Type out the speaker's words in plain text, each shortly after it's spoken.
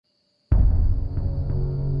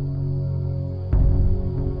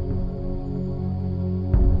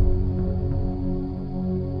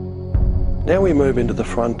Now we move into the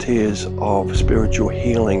frontiers of spiritual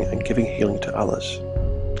healing and giving healing to others.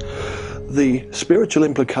 The spiritual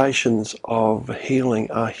implications of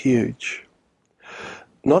healing are huge,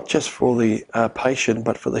 not just for the patient,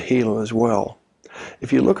 but for the healer as well.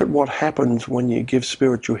 If you look at what happens when you give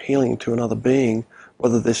spiritual healing to another being,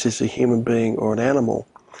 whether this is a human being or an animal,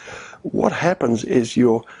 what happens is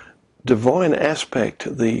your divine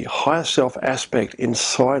aspect, the higher self aspect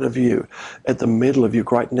inside of you, at the middle of your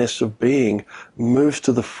greatness of being, moves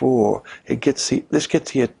to the fore. This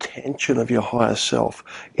gets the attention of your higher self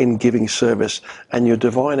in giving service, and your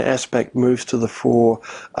divine aspect moves to the fore,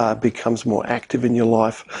 becomes more active in your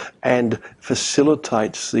life, and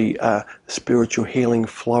facilitates the spiritual healing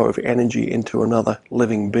flow of energy into another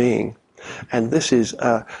living being. And this is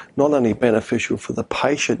not only beneficial for the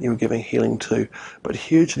patient you're giving healing to, but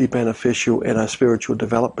hugely beneficial in a spiritual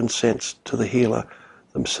development sense to the healer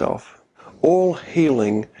themselves. All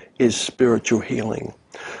healing is spiritual healing,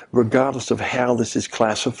 regardless of how this is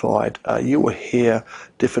classified. You will hear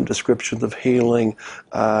different descriptions of healing.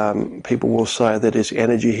 People will say that is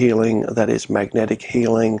energy healing, that is magnetic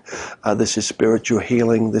healing, this is spiritual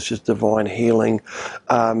healing, this is divine healing.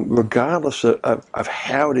 Regardless of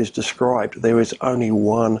how it is described, there is only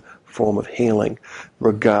one form of healing,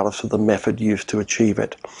 regardless of the method used to achieve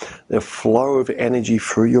it. The flow of energy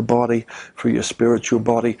through your body, through your spiritual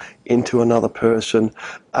body, into another person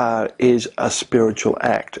is a spiritual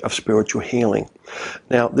act of spiritual healing.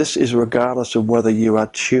 Now, this is regardless of whether you are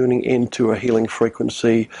tuning into a healing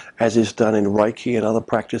frequency, as is done in Reiki and other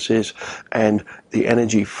practices, and the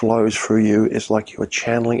energy flows through you. It's like you are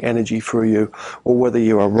channeling energy through you, or whether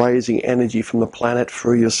you are raising energy from the planet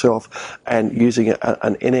through yourself and using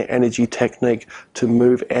an inner energy technique to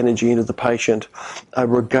move energy into the patient.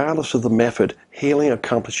 Regardless of the method, healing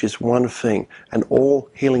accomplishes one thing, and all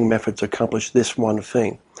healing methods accomplish this one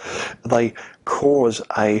thing. They cause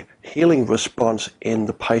a healing response in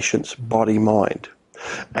the patient's body-mind.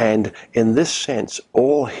 And in this sense,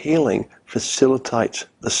 all healing facilitates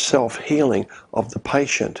the self-healing of the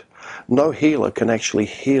patient. No healer can actually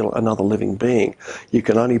heal another living being. You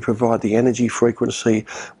can only provide the energy frequency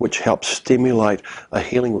which helps stimulate a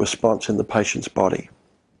healing response in the patient's body.